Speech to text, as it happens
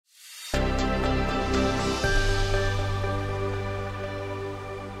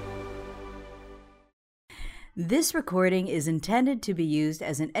This recording is intended to be used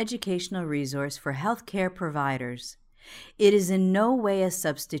as an educational resource for healthcare providers. It is in no way a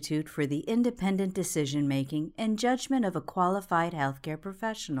substitute for the independent decision-making and judgment of a qualified healthcare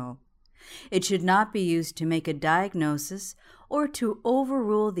professional. It should not be used to make a diagnosis or to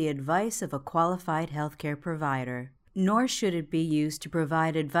overrule the advice of a qualified healthcare provider, nor should it be used to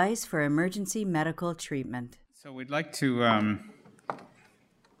provide advice for emergency medical treatment. So we'd like to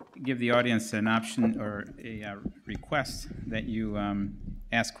give the audience an option or a request that you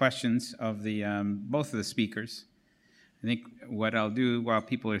ask questions of the both of the speakers. I think what I'll do while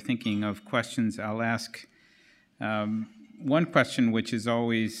people are thinking of questions, I'll ask one question which has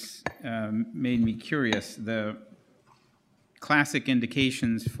always made me curious. The classic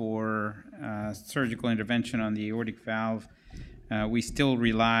indications for surgical intervention on the aortic valve, we still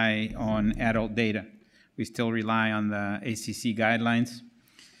rely on adult data. We still rely on the ACC guidelines,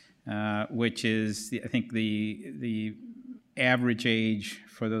 which is, I think, the average age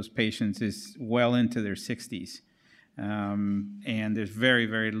for those patients is well into their 60s. And there's very,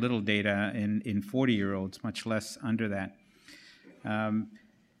 very little data in 40-year-olds, much less under that.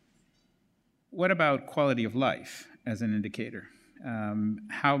 What about quality of life as an indicator?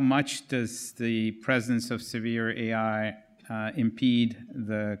 How much does the presence of severe AI impede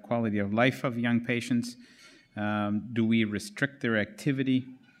the quality of life of young patients? Do we restrict their activity?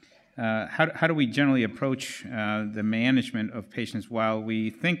 How do we generally approach the management of patients while we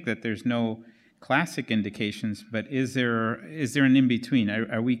think that there's no classic indications, but is there an in-between?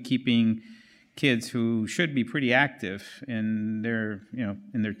 Are we keeping kids who should be pretty active in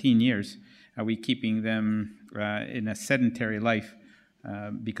their teen years, are we keeping them in a sedentary life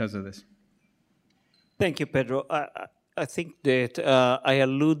because of this? Thank you, Pedro. I think that I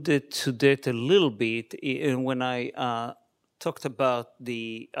alluded to that a little bit when I talked about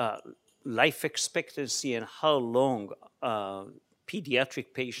the life expectancy and how long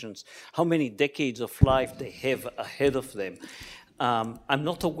pediatric patients, how many decades of life they have ahead of them. I'm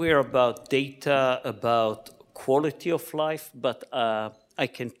not aware about data about quality of life, but I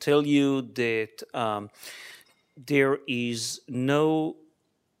can tell you that there is no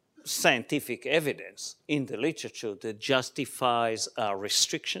scientific evidence in the literature that justifies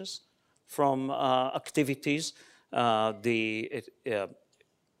restrictions from activities. This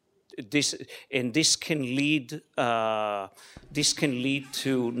can lead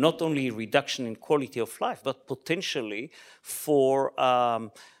to not only reduction in quality of life, but potentially for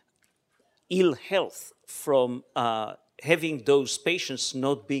ill health from having those patients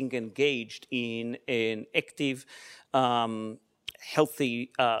not being engaged in an active,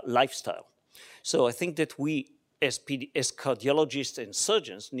 healthy lifestyle. So I think that we, as cardiologists and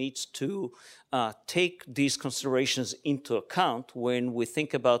surgeons, needs to take these considerations into account when we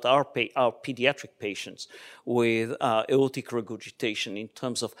think about our pediatric patients with aortic regurgitation in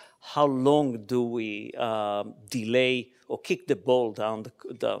terms of how long do we delay or kick the ball down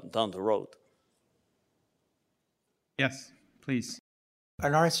the road. Yes, please.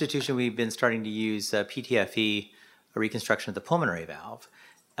 In our institution, we've been starting to use PTFE, a reconstruction of the pulmonary valve.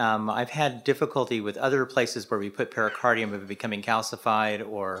 I've had difficulty with other places where we put pericardium of becoming calcified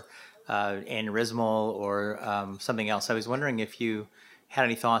or aneurysmal or something else. I was wondering if you had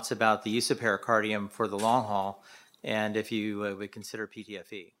any thoughts about the use of pericardium for the long haul and if you would consider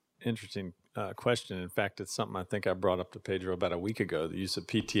PTFE. Interesting question. In fact, it's something I think I brought up to Pedro about a week ago, the use of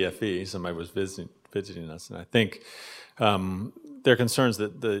PTFE. Somebody was visiting us, and I think there are concerns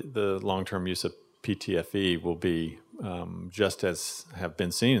that the long-term use of PTFE will be just as have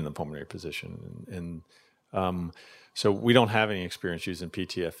been seen in the pulmonary position. And so we don't have any experience using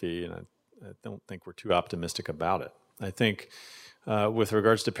PTFE, and I don't think we're too optimistic about it. I think with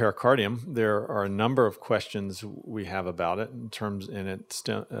regards to pericardium, there are a number of questions we have about it in terms, and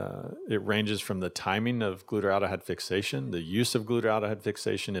it ranges from the timing of glutaraldehyde fixation, the use of glutaraldehyde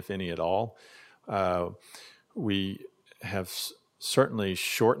fixation, if any at all. We have certainly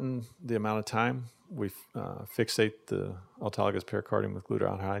shortened the amount of time we fixate the autologous pericardium with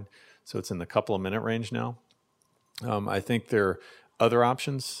glutaraldehyde, so it's in the couple of minute range now. I think there are other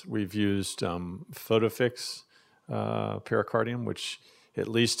options. We've used PhotoFix pericardium, which at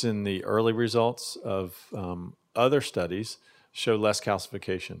least in the early results of other studies show less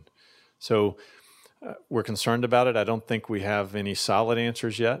calcification. So we're concerned about it. I don't think we have any solid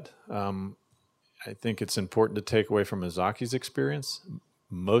answers yet. I think it's important to take away from Izaki's experience.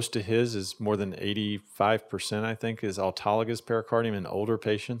 Most of his is more than 85%, I think, is autologous pericardium in older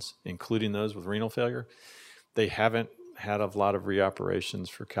patients, including those with renal failure. They haven't had a lot of reoperations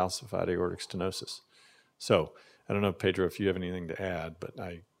for calcified aortic stenosis. So I don't know, Pedro, if you have anything to add, but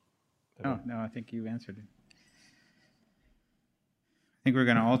No, I think you answered it. think we're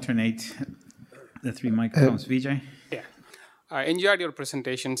going to alternate the three microphones. Vijay? Yeah. I enjoyed your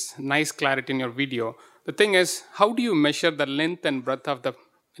presentations. Nice clarity in your video. The thing is, how do you measure the length and breadth of the,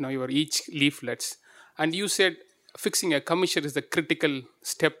 your each leaflets? And you said fixing a commissure is the critical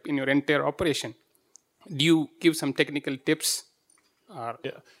step in your entire operation. Do you give some technical tips?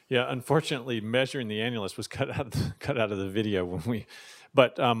 Yeah. Unfortunately, measuring the annulus was cut out of the video when we.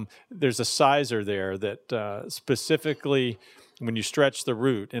 But there's a sizer there that specifically, when you stretch the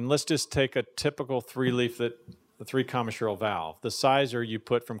root, and let's just take a typical three-leaflet, the three-commissural valve. The sizer you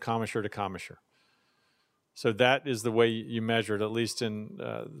put from commissure to commissure. So that is the way you measure it, at least in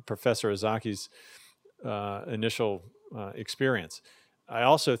Professor Azaki's initial experience. I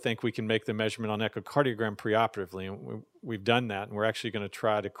also think we can make the measurement on echocardiogram preoperatively, and we've done that, and we're actually going to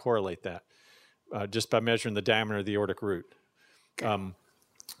try to correlate that just by measuring the diameter of the aortic root.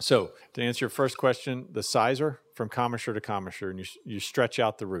 So to answer your first question, the sizer from commissure to commissure, and you stretch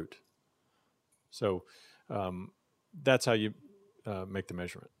out the root. So that's how you make the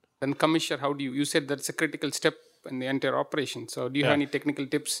measurement. And commissure, how do you said that's a critical step in the entire operation. So do you have any technical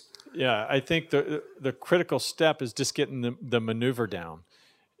tips? Yeah, I think the critical step is just getting the maneuver down.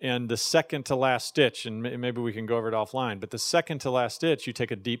 And the second to last stitch, and maybe we can go over it offline, but the second to last stitch, you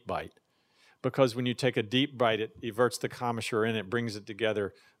take a deep bite. Because when you take a deep bite, it everts the commissure in, it brings it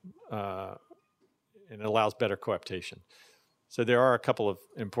together, and it allows better coaptation. So there are a couple of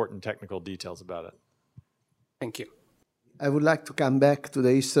important technical details about it. Thank you. I would like to come back to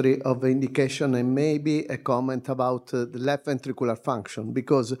the history of the indication and maybe a comment about the left ventricular function,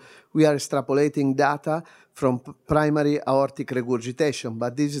 because we are extrapolating data from primary aortic regurgitation,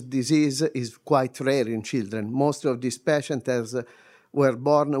 but this disease is quite rare in children. Most of these patients were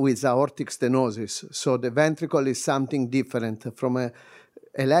born with aortic stenosis, so the ventricle is something different from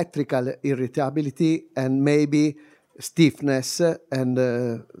electrical irritability and maybe stiffness,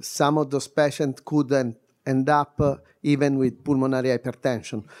 and some of those patients could end up even with pulmonary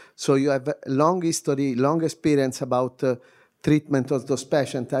hypertension. So you have a long history, long experience about treatment of those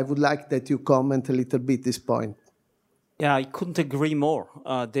patients. I would like that you comment a little bit this point. Yeah, I couldn't agree more.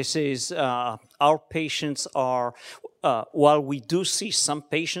 This is, our patients are, while we do see some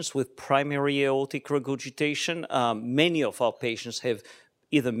patients with primary aortic regurgitation, many of our patients have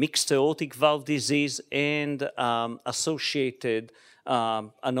either mixed aortic valve disease and associated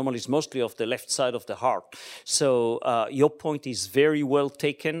anomalies, mostly of the left side of the heart. So your point is very well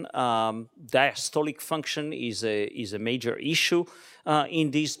taken. Diastolic function is a major issue in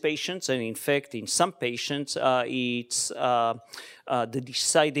these patients, and in fact, in some patients, it's the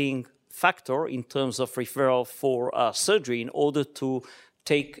deciding factor in terms of referral for surgery in order to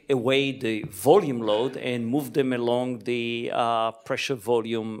take away the volume load and move them along the pressure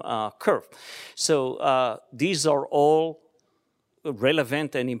volume curve. So these are all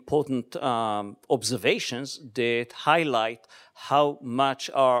relevant and important observations that highlight how much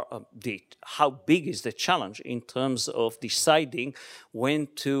how big is the challenge in terms of deciding when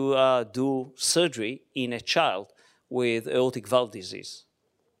to do surgery in a child with aortic valve disease.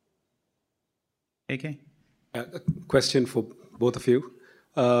 AK? A question for both of you.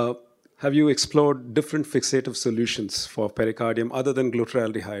 Have you explored different fixative solutions for pericardium other than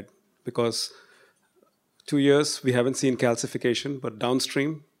glutaraldehyde? Because 2 years, we haven't seen calcification, but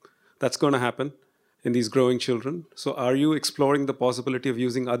downstream, that's going to happen in these growing children. So are you exploring the possibility of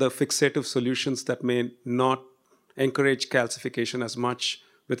using other fixative solutions that may not encourage calcification as much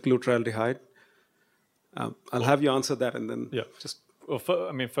with glutaraldehyde? I'll have you answer that and then just... Well,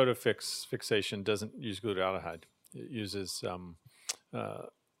 photofix fixation doesn't use glutaraldehyde. It uses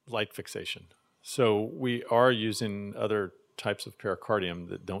light fixation. So we are using other types of pericardium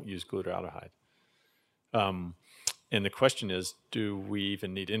that don't use glutaraldehyde. And the question is, do we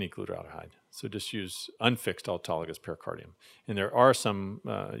even need any glutaraldehyde? So just use unfixed autologous pericardium. And there are some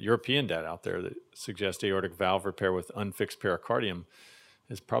European data out there that suggest aortic valve repair with unfixed pericardium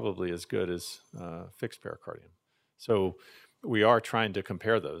is probably as good as fixed pericardium. So we are trying to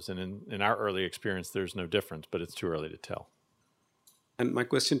compare those. And in our early experience, there's no difference, but it's too early to tell. And my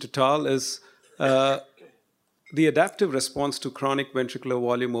question to Tal is, the adaptive response to chronic ventricular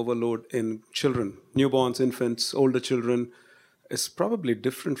volume overload in children, newborns, infants, older children, is probably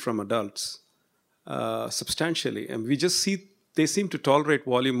different from adults substantially. And we just see they seem to tolerate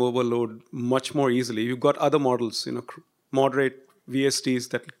volume overload much more easily. You've got other models, moderate VSTs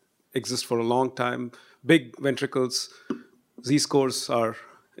that exist for a long time, big ventricles, Z-scores are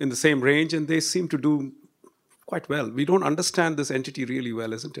in the same range, and they seem to do quite well. We don't understand this entity really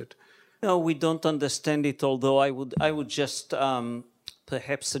well, isn't it? No, we don't understand it, although I would just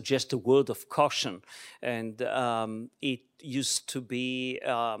perhaps suggest a word of caution. And it used to be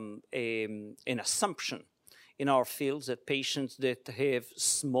an assumption in our fields that patients that have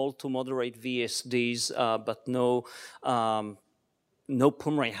small to moderate VSDs but no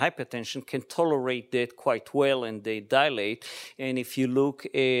pulmonary hypertension can tolerate that quite well, and they dilate. And if you look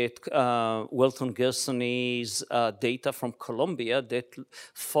at Welton Gersony's data from Colombia that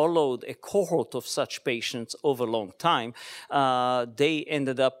followed a cohort of such patients over a long time, they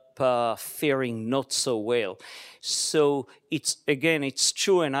ended up faring not so well. So it's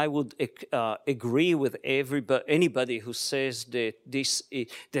true, and I would agree with anybody who says that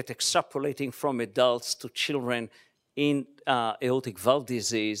that extrapolating from adults to children in aortic valve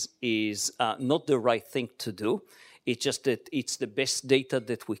disease is not the right thing to do. It's just that it's the best data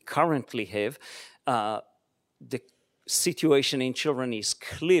that we currently have. The situation in children is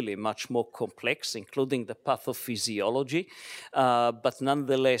clearly much more complex, including the pathophysiology. But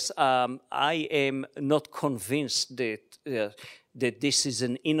nonetheless, I am not convinced that this is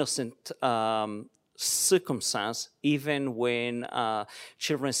an innocent circumstance, even when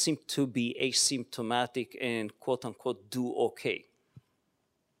children seem to be asymptomatic and quote unquote do okay.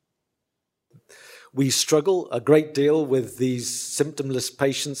 We struggle a great deal with these symptomless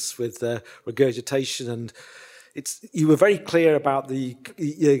patients with regurgitation, and you were very clear about the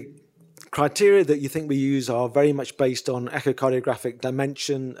criteria that you think we use are very much based on echocardiographic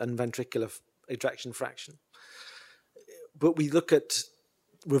dimension and ventricular ejection fraction. But we look at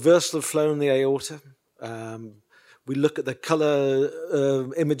reversal of flow in the aorta. We look at the color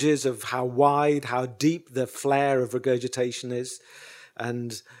images of how wide, how deep the flare of regurgitation is,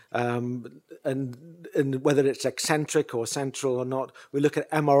 and whether it's eccentric or central or not. We look at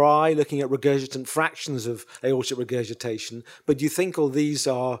MRI, looking at regurgitant fractions of aortic regurgitation. But do you think all these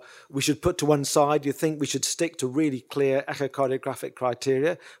we should put to one side? Do you think we should stick to really clear echocardiographic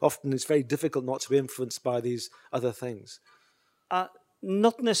criteria? Often it's very difficult not to be influenced by these other things.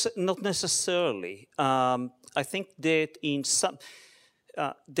 Not necessarily. I think that in some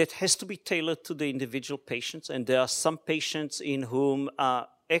that has to be tailored to the individual patients, and there are some patients in whom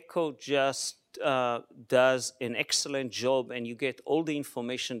echo just does an excellent job, and you get all the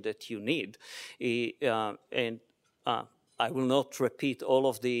information that you need. And I will not repeat all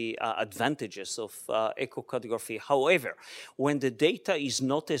of the advantages of echocardiography. However, when the data is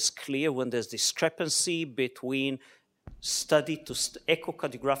not as clear, when there's discrepancy between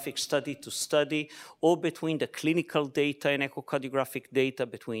echocardiographic study to study, or between the clinical data and echocardiographic data,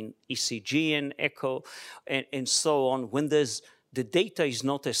 between ECG and echo, and so on, when the data is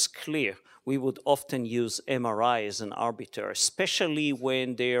not as clear, we would often use MRI as an arbiter, especially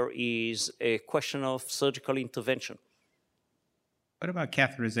when there is a question of surgical intervention. What about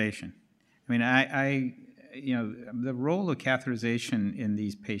catheterization? I mean, the role of catheterization in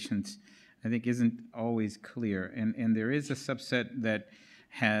these patients, I think, isn't always clear. And there is a subset that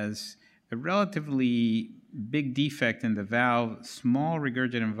has a relatively big defect in the valve, small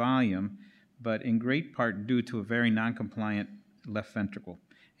regurgitant volume, but in great part due to a very non-compliant left ventricle.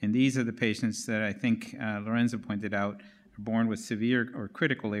 And these are the patients that I think Lorenzo pointed out are born with severe or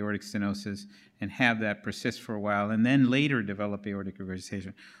critical aortic stenosis and have that persist for a while and then later develop aortic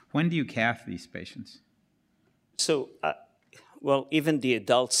regurgitation. When do you cath these patients? So, well, even the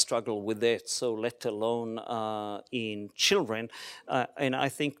adults struggle with that, so let alone in children. And I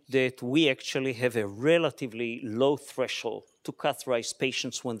think that we actually have a relatively low threshold to catheterize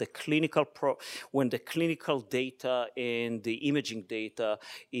patients when the clinical data and the imaging data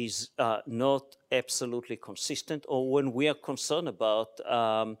is not absolutely consistent, or when we are concerned about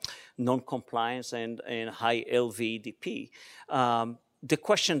non-compliance and high LVEDP. The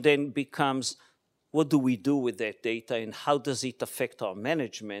question then becomes, what do we do with that data, and how does it affect our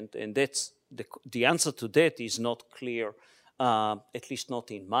management? And that's the answer to that is not clear, at least not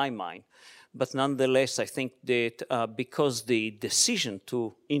in my mind. But nonetheless, I think that because the decision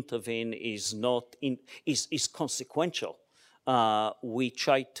to intervene is consequential, we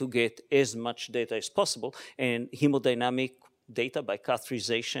try to get as much data as possible, and hemodynamic data by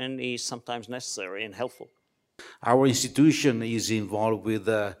catheterization is sometimes necessary and helpful. Our institution is involved with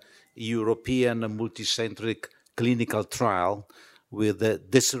a European multicentric clinical trial with a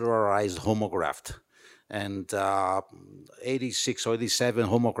decellularized homograft. And 86 or 87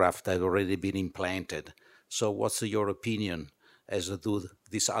 homografts have already been implanted. So what's your opinion as to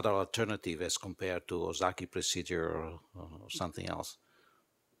this other alternative as compared to Ozaki procedure or something else?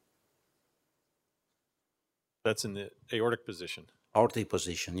 That's in the aortic position. Aortic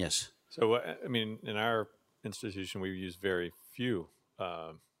position, yes. So, I mean, in our institution, we use very few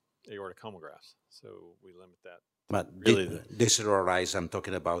aortic homographs. So we limit that But Really decellularized, I'm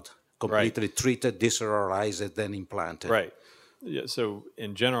talking about completely treated, decellularized, and then implanted. Right. Yeah, so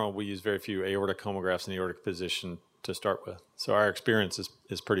in general, we use very few aortic homographs in the aortic position to start with. So our experience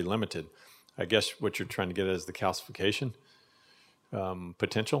is pretty limited. I guess what you're trying to get at is the calcification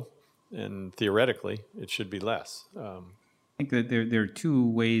potential, and theoretically, it should be less. I think that there are two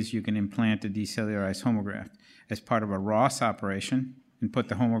ways you can implant a decellularized homograft: as part of a Ross operation and put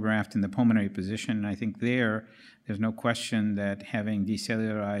the homograft in the pulmonary position. And I think there's no question that having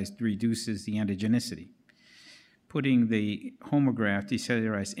decellularized reduces the antigenicity. Putting the homograft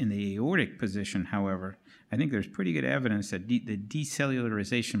decellularized in the aortic position, however, I think there's pretty good evidence that the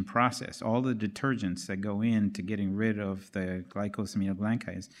decellularization process, all the detergents that go into getting rid of the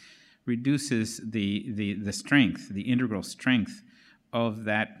glycosaminoglycans, reduces the strength, the integral strength of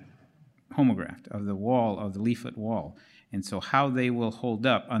that homograft, of the wall, of the leaflet wall. And so how they will hold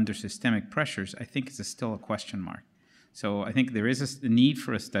up under systemic pressures, I think is still a question mark. So I think there is a need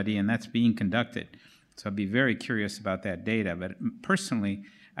for a study, and that's being conducted. So I'd be very curious about that data. But personally,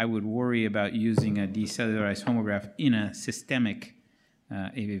 I would worry about using a decellularized homograph in a systemic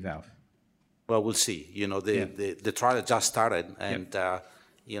AV valve. Well, we'll see. You know, the trial just started, and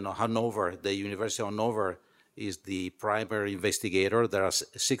you know, Hanover, the University of Hanover, is the primary investigator. There are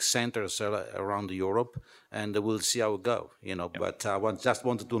 6 centers around Europe, and we'll see how it goes. You know, but I just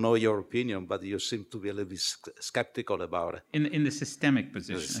wanted to know your opinion. But you seem to be a little bit skeptical about it. In the systemic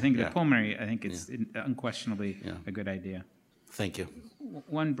position, I think the pulmonary, I think it's unquestionably a good idea. Thank you.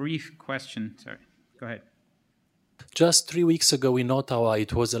 One brief question. Sorry, go ahead. Just 3 weeks ago in Ottawa,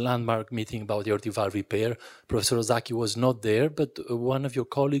 it was a landmark meeting about aortic valve repair. Professor Ozaki was not there, but one of your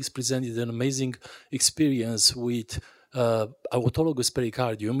colleagues presented an amazing experience with autologous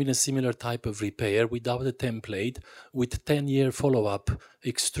pericardium in a similar type of repair without a template, with 10-year follow-up,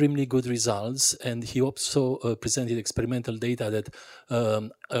 extremely good results. And he also presented experimental data that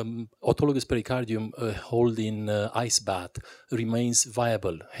autologous pericardium held in ice bath remains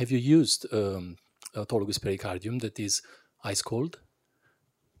viable. Have you used autologous pericardium that is ice cold?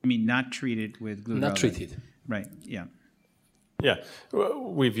 I mean, not treated with glutathione. Not treated. Right, yeah. Yeah,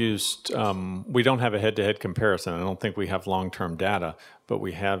 we've used, we don't have a head-to-head comparison. I don't think we have long-term data, but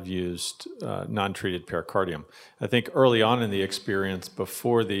we have used non-treated pericardium. I think early on in the experience,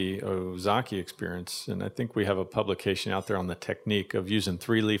 before the Ozaki experience, and I think we have a publication out there on the technique of using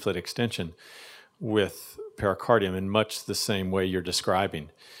 3-leaflet extension with pericardium in much the same way you're describing.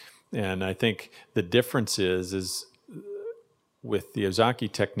 And I think the difference is with the Ozaki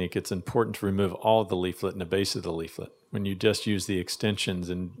technique, it's important to remove all of the leaflet and the base of the leaflet. When you just use the extensions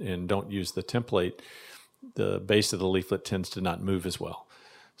and don't use the template, the base of the leaflet tends to not move as well.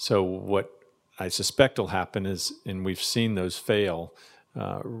 So what I suspect will happen is, and we've seen those fail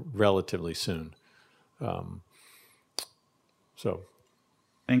relatively soon.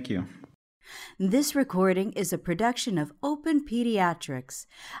 Thank you. This recording is a production of Open Pediatrics,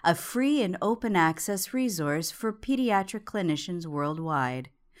 a free and open access resource for pediatric clinicians worldwide.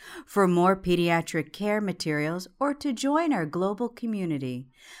 For more pediatric care materials or to join our global community,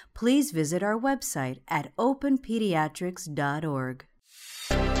 please visit our website at openpediatrics.org.